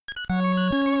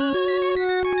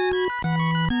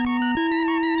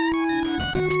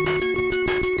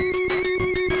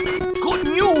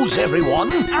How's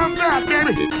everyone? I'm back,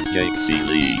 baby. It's Jake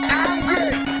Seeley. I'm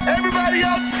great. Everybody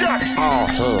else sucks. Oh,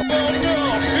 Oh,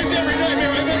 no. It's every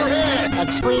nightmare I've ever had.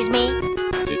 Excuse me?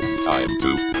 It's time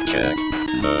to check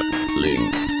the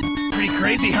link. Pretty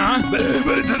crazy, huh? But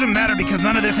it doesn't matter because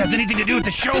none of this has anything to do with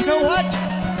the show. You know what?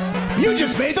 You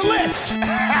just made the list.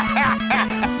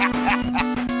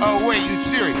 Oh, wait, you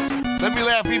serious? Let me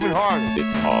laugh even harder.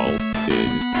 It's all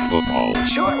in football.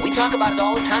 Sure, we talk about it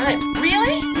all the time.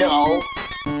 Really? No.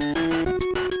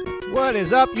 What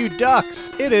is up, you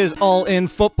ducks? It is All In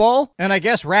Football, and I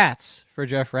guess rats for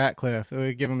Jeff Ratcliffe.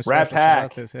 We give him a Rat special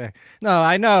Pack. shout out. No,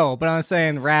 I know, but I'm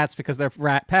saying rats because they're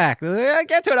Rat Pack.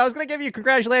 Get to it. I was going to give you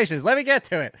congratulations. Let me get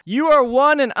to it. You are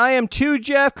 1 and I am 2,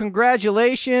 Jeff.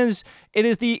 Congratulations. It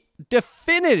is the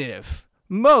definitive,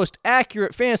 most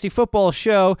accurate fantasy football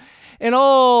show in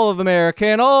all of America,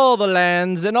 in all the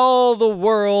lands, in all the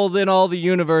world, in all the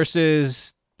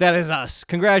universes. That is us.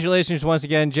 Congratulations once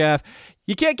again, Jeff.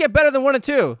 You can't get better than 1 and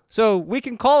 2, so we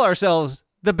can call ourselves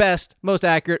the best, most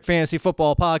accurate fantasy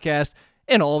football podcast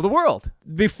in all of the world.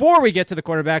 Before we get to the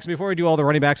quarterbacks, before we do all the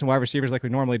running backs and wide receivers like we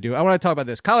normally do, I want to talk about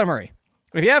this. Kyler Murray.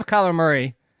 If you have Kyler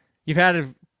Murray, you've had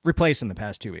to replace him the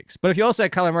past 2 weeks. But if you also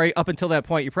had Kyler Murray up until that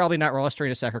point, you're probably not rostering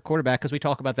a second quarterback because we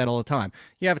talk about that all the time.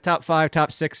 You have a top 5,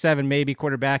 top 6, 7 maybe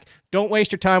quarterback. Don't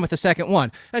waste your time with the second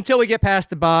one until we get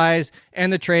past the buys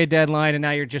and the trade deadline, and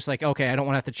now you're just like, okay, I don't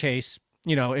want to have to chase,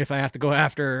 if I have to go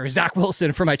after Zach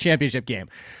Wilson for my championship game.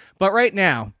 But right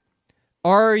now,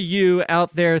 are you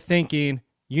out there thinking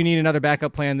you need another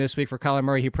backup plan this week for Kyler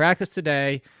Murray? He practiced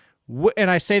today.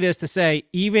 And I say this to say,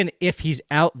 even if he's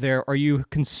out there, are you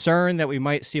concerned that we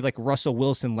might see like Russell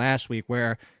Wilson last week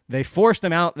where they forced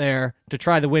him out there to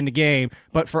try to win the game,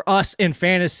 but for us in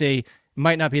fantasy,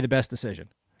 might not be the best decision?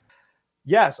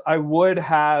 Yes, I would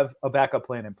have a backup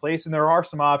plan in place, and there are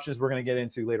some options we're going to get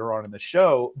into later on in the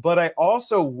show, but I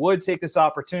also would take this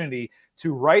opportunity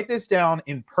to write this down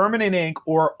in permanent ink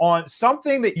or on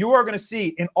something that you are going to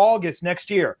see in August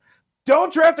next year.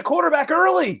 Don't draft a quarterback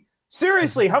early.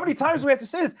 Seriously, how many times do we have to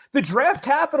say this? The draft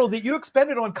capital that you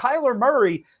expended on Kyler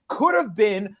Murray could have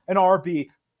been an RB,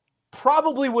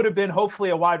 probably would have been hopefully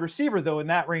a wide receiver, though, in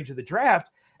that range of the draft.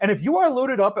 And if you are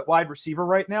loaded up at wide receiver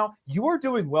right now, you are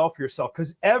doing well for yourself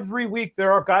because every week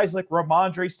there are guys like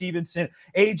Ramondre Stevenson,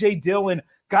 A.J. Dillon,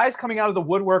 guys coming out of the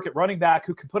woodwork at running back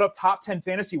who can put up top 10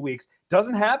 fantasy weeks.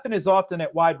 Doesn't happen as often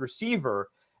at wide receiver.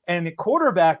 And at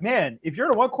quarterback, man, if you're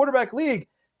in a one quarterback league,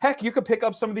 heck, you could pick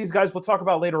up some of these guys we'll talk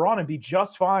about later on and be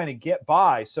just fine and get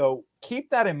by. So keep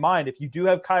that in mind if you do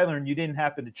have Kyler and you didn't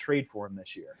happen to trade for him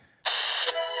this year.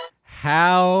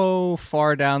 How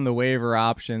far down the waiver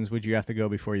options would you have to go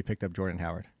before you picked up Jordan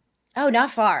Howard? Oh, not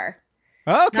far.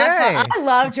 Okay. Not far. I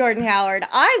love Jordan Howard.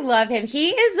 I love him. He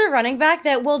is the running back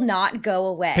that will not go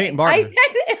away. Peyton Barber.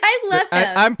 I love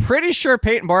him. I'm pretty sure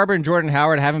Peyton Barber and Jordan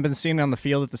Howard haven't been seen on the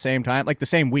field at the same time, like the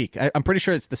same week. I'm pretty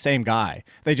sure it's the same guy.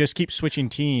 They just keep switching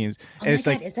teams. Oh my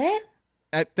God, is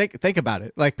it? Think about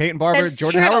it. Like Peyton Barber, That's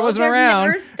Jordan true. Howard wasn't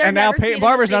around, and now Peyton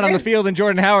Barber's not on the field and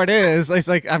Jordan Howard is. It's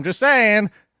like, I'm just saying,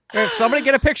 if somebody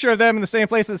get a picture of them in the same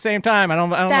place at the same time, I don't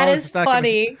know. That is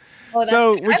funny. Well,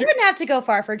 so I wouldn't have to go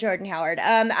far for Jordan Howard.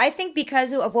 I think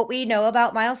because of what we know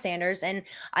about Miles Sanders, and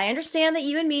I understand that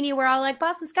you and Meanie were all like,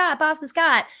 Boston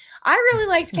Scott. I really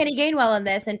liked Kenny Gainwell in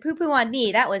this, and poo-poo on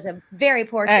me. That was a very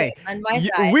poor take on my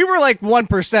side. We were like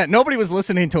 1%. Nobody was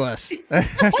listening to us.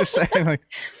 Just saying,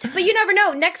 but you never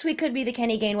know. Next week could be the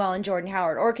Kenny Gainwell and Jordan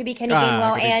Howard, or it could be Kenny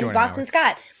Gainwell and Boston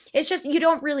Scott. It's just, you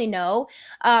don't really know.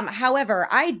 However,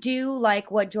 I do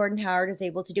like what Jordan Howard is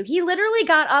able to do. He literally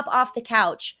got up off the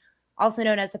couch, also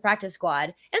known as the practice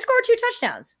squad, and scored 2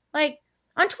 touchdowns, like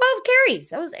on 12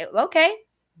 carries. I was okay.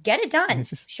 Get it done.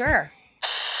 Sure.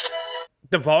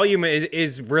 The volume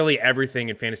is really everything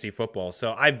in fantasy football.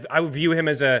 So I would view him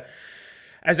as an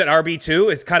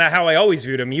RB2. It's kind of how I always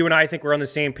viewed him. You and I think we're on the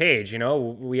same page. A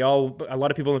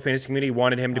lot of people in the fantasy community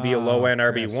wanted him to be a low end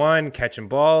RB1, catching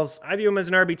balls. I view him as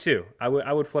an RB2.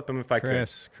 I would flip him if I could.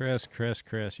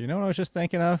 Chris. You know what I was just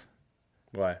thinking of?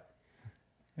 What?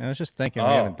 I was just thinking we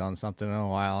haven't done something in a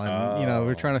while. And,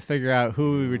 we're trying to figure out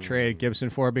who we would trade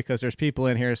Gibson for because there's people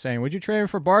in here saying, would you trade him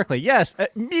for Barkley? Yes,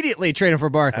 immediately trade him for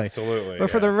Barkley. Absolutely. But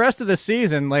for the rest of the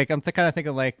season, like I'm kind of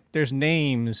thinking like there's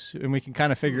names and we can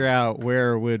kind of figure out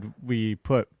where would we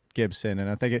put Gibson. And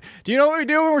I'm thinking, do you know what we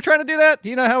do when we're trying to do that?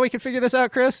 Do you know how we can figure this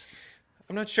out, Chris?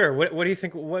 I'm not sure. What do you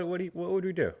think? What would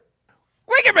we do?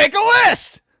 We can make a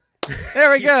list! There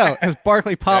we go. As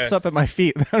Barkley pops up at my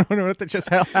feet. I don't know what just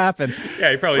happened. Yeah,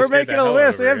 you probably. We're making a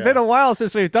list. It has been a while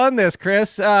since we've done this,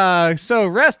 Chris. So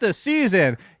rest of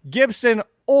season, Gibson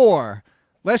or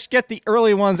let's get the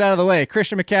early ones out of the way.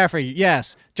 Christian McCaffrey,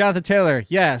 yes. Jonathan Taylor,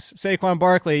 yes. Saquon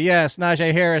Barkley, yes.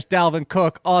 Najee Harris, Dalvin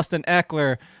Cook, Austin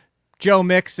Eckler, Joe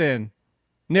Mixon,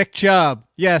 Nick Chubb.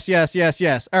 Yes, yes, yes,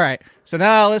 yes. All right. So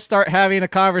now let's start having a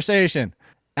conversation.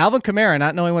 Alvin Kamara,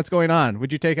 not knowing what's going on.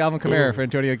 Would you take Alvin Kamara for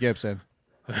Antonio Gibson?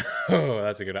 Oh,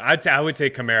 that's a good one. I would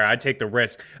take Kamara. I'd take the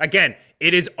risk. Again,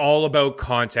 it is all about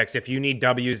context. If you need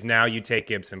W's now, you take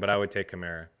Gibson, but I would take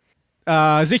Kamara.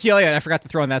 Ezekiel Elliott, I forgot to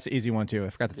throw in. That's an easy one, too. I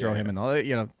forgot to throw him in.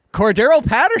 Cordero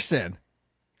Patterson.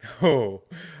 Oh,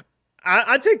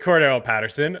 I'd take Cordero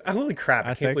Patterson. Holy crap.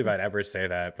 I can't believe I'd ever say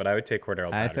that, but I would take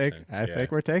Cordero Patterson. I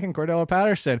think we're taking Cordero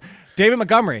Patterson. David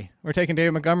Montgomery. We're taking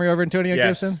David Montgomery over Antonio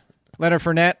Gibson. Leonard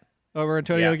Fournette over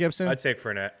Antonio Gibson. I'd take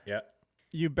Fournette, yeah.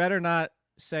 You better not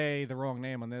say the wrong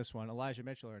name on this one. Elijah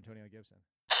Mitchell or Antonio Gibson?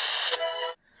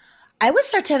 I would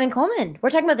start Tevin Coleman.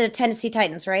 We're talking about the Tennessee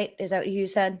Titans, right? Is that what you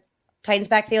said? Titans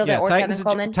backfield or Tevin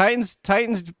Coleman? Titans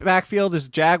backfield is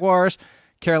Jaguars.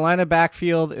 Carolina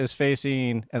backfield is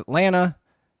facing Atlanta.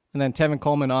 And then Tevin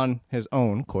Coleman on his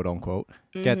own, quote unquote,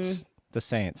 gets the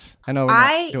Saints. I know we're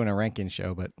not doing a ranking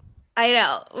show, but I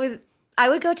know. I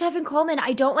would go Tevin Coleman.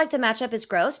 I don't like the matchup. It's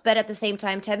gross, but at the same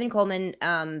time, Tevin Coleman,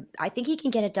 I think he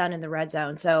can get it done in the red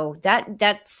zone. So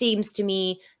that seems to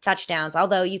me touchdowns,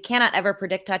 although you cannot ever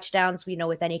predict touchdowns,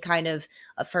 with any kind of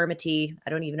affirmity.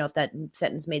 I don't even know if that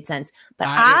sentence made sense,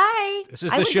 but this is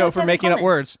the show for making up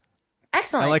words.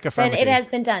 Excellent. I like affirmative. Then it has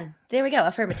been done. There we go.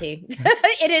 Affirmative.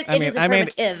 It is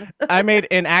affirmative. I made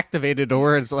inactivated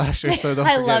words last year, so don't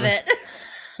I love it.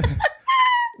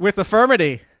 With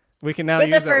affirmative. We can now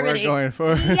use that word going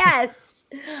forward. Yes.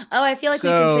 Oh, I feel like we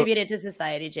contributed to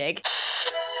society, Jake.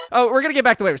 Oh, we're going to get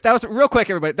back to waivers. That was real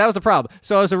quick, everybody. That was the problem.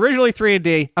 So I was originally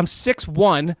 3-and-D. I'm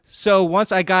 6'1". So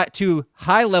once I got to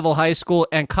high-level high school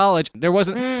and college, there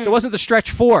wasn't the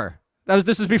stretch 4.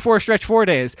 This is before stretch 4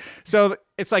 days. So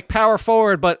it's like power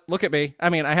forward, but look at me. I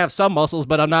mean, I have some muscles,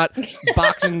 but I'm not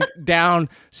boxing down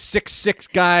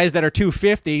 6'6" guys that are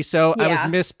 250. So I was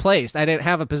misplaced. I didn't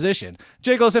have a position.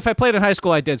 Jiggles, if I played in high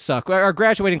school, I did suck. Our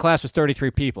graduating class was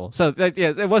 33 people. So it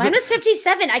wasn't. Mine was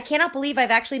 57. I cannot believe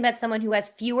I've actually met someone who has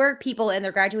fewer people in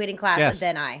their graduating class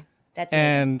than I. That's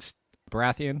amazing. And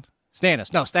Baratheon?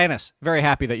 Stannis. Very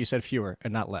happy that you said fewer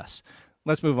and not less.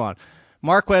 Let's move on.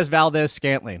 Marquez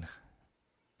Valdes-Scantling.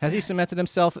 Has he cemented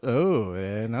himself? Oh,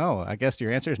 no. I guess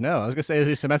your answer is no. I was going to say, has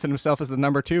he cemented himself as the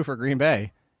number 2 for Green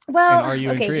Bay? Well, are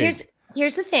you intrigued?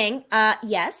 Here's the thing.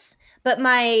 Yes, but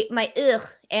my ugh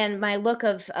and my look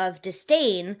of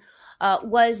disdain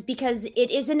was because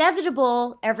it is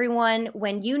inevitable, everyone,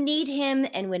 when you need him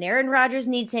and when Aaron Rodgers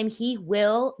needs him, he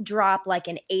will drop like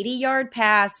an 80-yard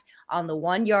pass on the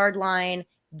 1-yard line,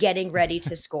 getting ready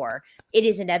to score. It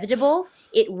is inevitable.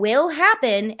 It will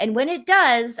happen, and when it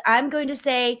does, I'm going to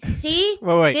say, "See,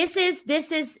 wait. This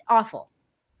is awful."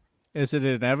 Is it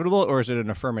inevitable or is it an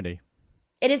affirmative?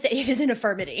 It is an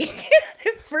affirmative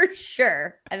for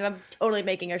sure. I'm totally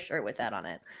making a shirt with that on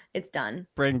it. It's done.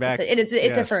 Bring back.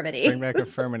 It's affirmative. Bring back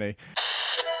affirmative.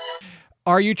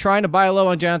 Are you trying to buy low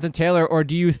on Jonathan Taylor, or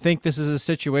do you think this is a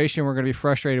situation we're going to be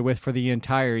frustrated with for the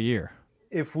entire year?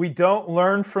 If we don't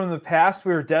learn from the past,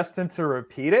 we are destined to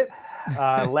repeat it.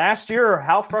 Last year,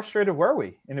 how frustrated were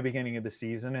we in the beginning of the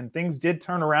season? And things did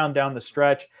turn around down the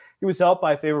stretch. He was helped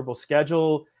by a favorable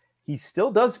schedule. He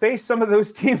still does face some of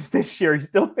those teams this year. He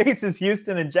still faces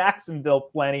Houston and Jacksonville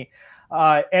plenty.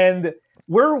 And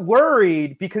we're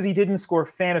worried because he didn't score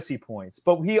fantasy points.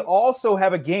 But we also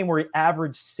have a game where he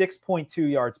averaged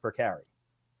 6.2 yards per carry.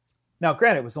 Now,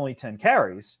 granted, it was only 10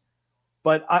 carries.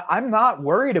 But I'm not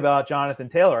worried about Jonathan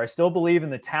Taylor. I still believe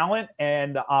in the talent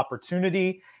and the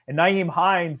opportunity. And Nyheim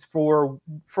Hines, for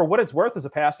what it's worth as a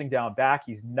passing down back,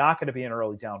 he's not going to be an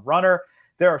early down runner.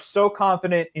 They are so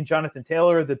confident in Jonathan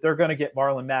Taylor that they're going to get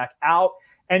Marlon Mack out.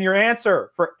 And your answer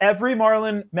for every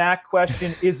Marlon Mack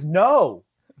question is no.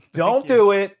 Don't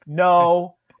do it.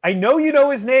 No. I know you know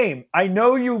his name. I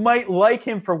know you might like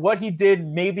him for what he did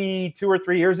maybe 2 or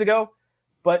 3 years ago.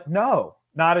 But no.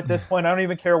 Not at this point. I don't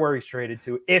even care where he's traded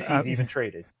to, if he's even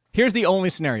traded. Here's the only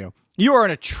scenario. You are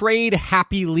in a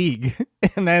trade-happy league,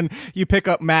 and then you pick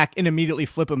up Mack and immediately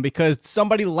flip him because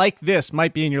somebody like this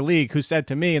might be in your league who said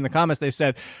to me in the comments, they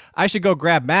said, I should go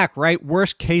grab Mack, right?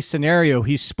 Worst case scenario,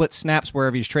 he's split snaps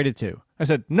wherever he's traded to. I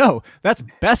said, no, that's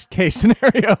best case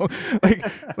scenario. Like,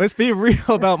 let's be real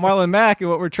about Marlon Mack and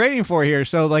what we're trading for here.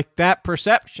 So, like, that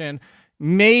perception,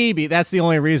 maybe that's the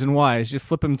only reason why, is you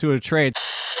flip him to a trade.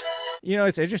 You know,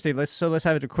 it's interesting. Let's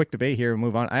have a quick debate here and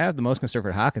move on. I have the most concern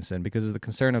for Hockenson because of the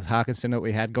concern of Hockenson that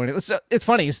we had going. It's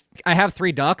funny. I have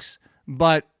 3 Ducks,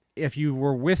 but if you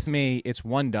were with me, it's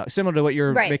one duck. Similar to what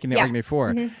you're making the argument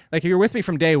for. Mm-hmm. Like if you're with me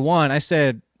from day one, I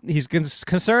said his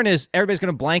concern is everybody's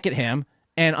going to blanket him.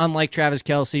 And unlike Travis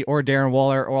Kelce or Darren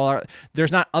Waller,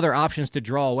 there's not other options to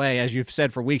draw away. As you've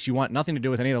said for weeks, you want nothing to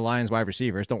do with any of the Lions wide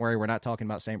receivers. Don't worry, we're not talking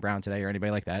about St. Brown today or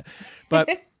anybody like that. But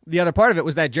the other part of it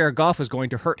was that Jared Goff was going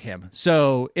to hurt him.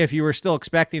 So if you were still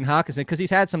expecting Hockenson, because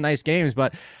he's had some nice games,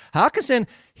 but Hockenson,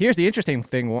 here's the interesting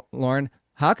thing, Lauren.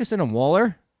 Hockenson and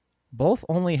Waller both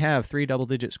only have 3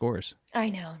 double-digit scores. I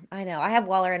know. I have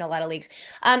Waller in a lot of leagues.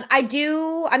 I'm going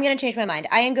to change my mind.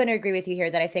 I am going to agree with you here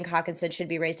that I think Hockenson should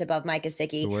be raised above Mike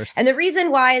Gesicki. And the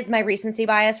reason why is my recency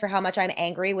bias for how much I'm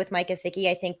angry with Mike Gesicki.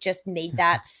 I think just made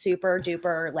that super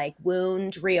duper like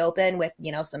wound reopen with,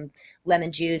 some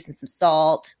lemon juice and some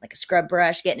salt, like a scrub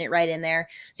brush, getting it right in there.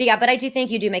 So yeah, but I do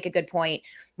think you do make a good point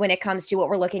when it comes to what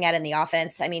we're looking at in the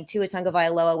offense. I mean, Tua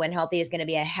Tagovailoa, when healthy, is going to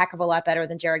be a heck of a lot better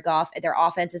than Jared Goff. Their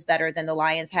offense is better than the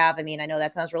Lions have. I mean, I know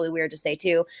that sounds really weird to say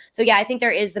too. So yeah, I think there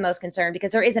is the most concern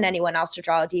because there isn't anyone else to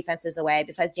draw defenses away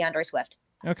besides DeAndre Swift.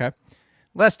 Okay.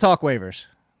 Let's talk waivers.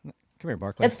 Come here,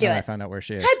 Barkley. Let's do it. I found out where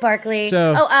she is. Hi, Barkley.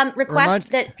 So, request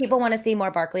that people want to see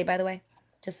more Barkley, by the way,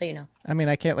 just so you know. I mean,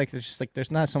 I can't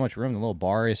there's not so much room. The little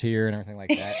bar is here and everything like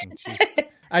that. And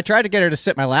I tried to get her to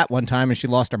sit in my lap one time, and she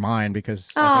lost her mind because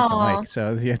I think the mic.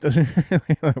 So yeah, it doesn't really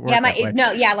work.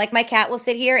 Like my cat will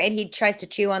sit here and he tries to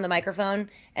chew on the microphone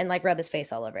and like rub his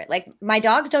face all over it. Like my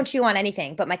dogs don't chew on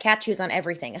anything, but my cat chews on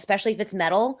everything, especially if it's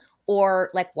metal or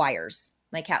like wires.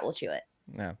 My cat will chew it.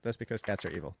 No, that's because cats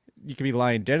are evil. You could be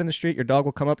lying dead in the street. Your dog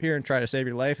will come up here and try to save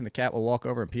your life, and the cat will walk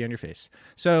over and pee on your face.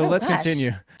 So let's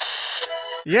continue.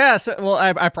 Yeah, so,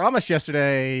 I promised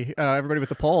yesterday, everybody with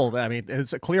the poll, I mean,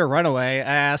 it's a clear runaway. I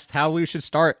asked how we should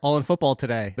start All in Football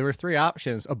today. There were 3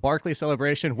 options: a Barkley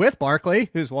celebration with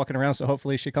Barkley, who's walking around, so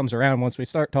hopefully she comes around once we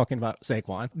start talking about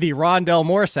Saquon, the Rondell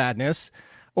Moore sadness,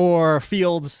 or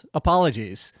Fields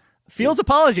apologies. Fields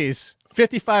apologies.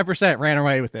 55% ran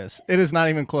away with this. It is not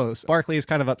even close. Barkley is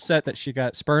kind of upset that she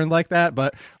got spurned like that,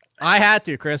 but I had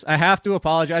to, Chris. I have to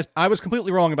apologize. I was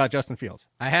completely wrong about Justin Fields.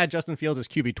 I had Justin Fields as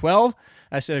QB 12.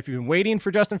 I said, if you've been waiting for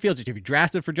Justin Fields, if you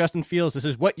drafted for Justin Fields, this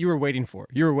is what you were waiting for.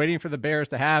 You were waiting for the Bears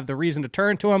to have the reason to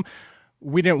turn to him.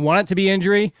 We didn't want it to be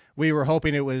injury. We were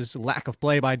hoping it was lack of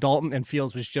play by Dalton, and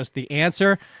Fields was just the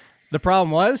answer. The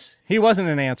problem was he wasn't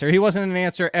an answer. He wasn't an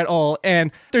answer at all.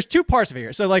 And there's 2 parts of it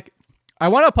here. So, I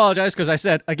want to apologize because I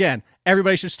said, again,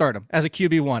 everybody should start him as a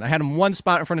QB1. I had him 1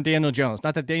 spot in front of Daniel Jones.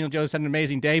 Not that Daniel Jones had an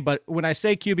amazing day, but when I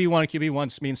say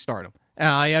QB1 means start him.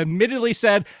 I admittedly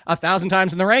said 1,000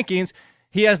 times in the rankings,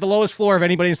 he has the lowest floor of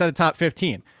anybody inside the top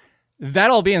 15.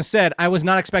 That all being said, I was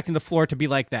not expecting the floor to be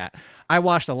like that. I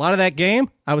watched a lot of that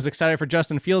game. I was excited for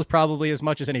Justin Fields probably as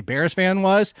much as any Bears fan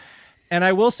was. And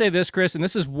I will say this, Chris, and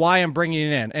this is why I'm bringing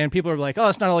it in. And people are like, oh,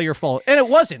 it's not all your fault. And it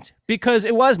wasn't, because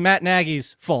it was Matt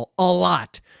Nagy's fault a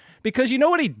lot. Because you know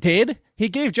what he did? He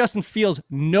gave Justin Fields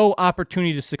no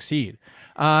opportunity to succeed.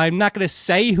 I'm not going to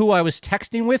say who I was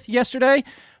texting with yesterday,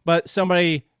 but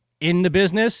somebody in the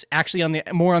business, actually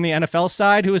more on the NFL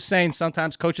side, who was saying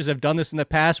sometimes coaches have done this in the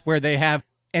past where they have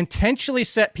intentionally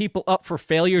set people up for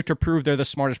failure to prove they're the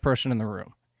smartest person in the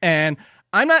room. And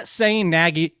I'm not saying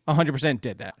Nagy 100%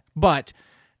 did that, but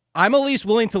I'm at least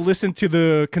willing to listen to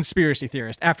the conspiracy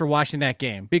theorist after watching that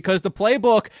game, because the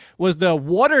playbook was the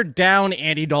watered down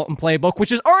Andy Dalton playbook,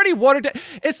 which is already watered down.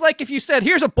 It's like if you said,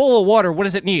 here's a bowl of water. What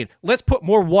does it need? Let's put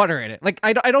more water in it. Like,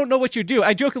 I don't know what you do.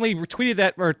 I jokingly retweeted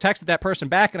that or texted that person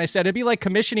back, and I said, it'd be like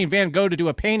commissioning Van Gogh to do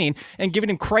a painting and giving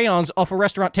him crayons off a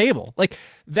restaurant table. Like,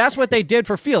 that's what they did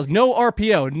for Fields. No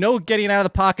RPO, no getting out of the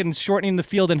pocket and shortening the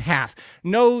field in half,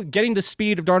 no getting the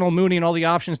speed of Darnell Mooney and all the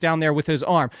options down there with his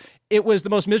arm. It was the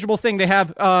most miserable thing they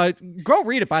have. Go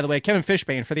read it, by the way. Kevin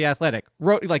Fishbane for The Athletic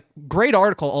wrote great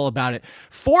article all about it.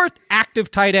 4 active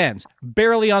tight ends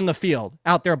barely on the field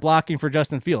out there blocking for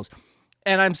Justin Fields.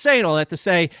 And I'm saying all that to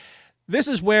say, this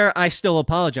is where I still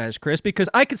apologize, Chris, because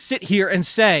I could sit here and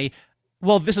say,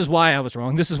 well, this is why I was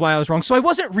wrong. This is why I was wrong. So I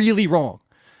wasn't really wrong.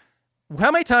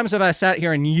 How many times have I sat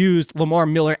here and used Lamar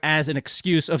Miller as an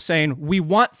excuse of saying, we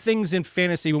want things in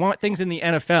fantasy, we want things in the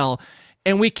NFL,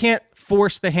 and we can't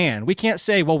force the hand. We can't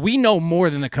say, well, we know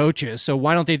more than the coaches, so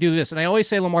why don't they do this? And I always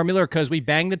say Lamar Miller because we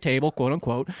banged the table, quote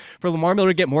unquote, for Lamar Miller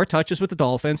to get more touches with the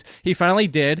Dolphins. He finally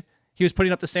did. He was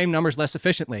putting up the same numbers less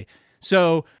efficiently.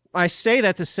 So I say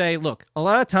that to say, look, a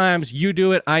lot of times you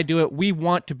do it, I do it. We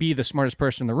want to be the smartest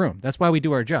person in the room. That's why we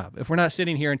do our job. If we're not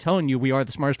sitting here and telling you we are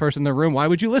the smartest person in the room, why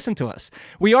would you listen to us?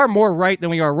 We are more right than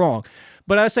we are wrong.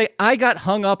 But I say I got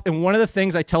hung up in one of the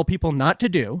things I tell people not to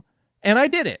do, and I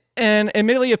did it. And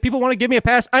admittedly, if people want to give me a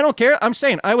pass, I don't care. I'm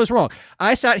saying I was wrong.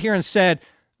 I sat here and said,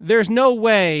 there's no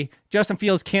way Justin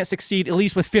Fields can't succeed at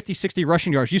least with 50, 60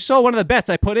 rushing yards. You saw one of the bets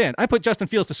I put in. I put Justin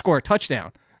Fields to score a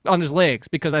touchdown on his legs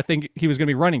because I think he was going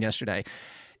to be running yesterday.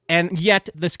 And yet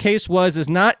this case is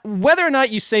not whether or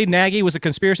not you say Nagy was a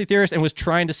conspiracy theorist and was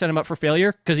trying to set him up for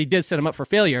failure, because he did set him up for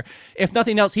failure. If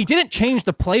nothing else, he didn't change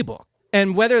the playbook.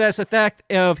 And whether that's the fact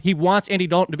of he wants Andy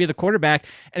Dalton to be the quarterback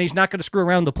and he's not going to screw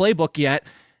around the playbook yet,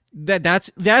 that's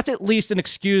at least an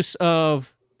excuse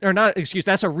of, or not an excuse,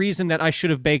 that's a reason that I should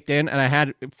have baked in, and I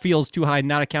had Fields too high,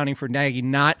 not accounting for Nagy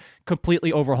not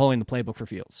completely overhauling the playbook for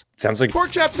Fields. Sounds like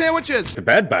pork chop sandwiches. The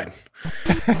bad bud.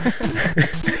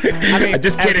 I mean,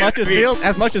 just kidding.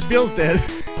 As much as Fields did.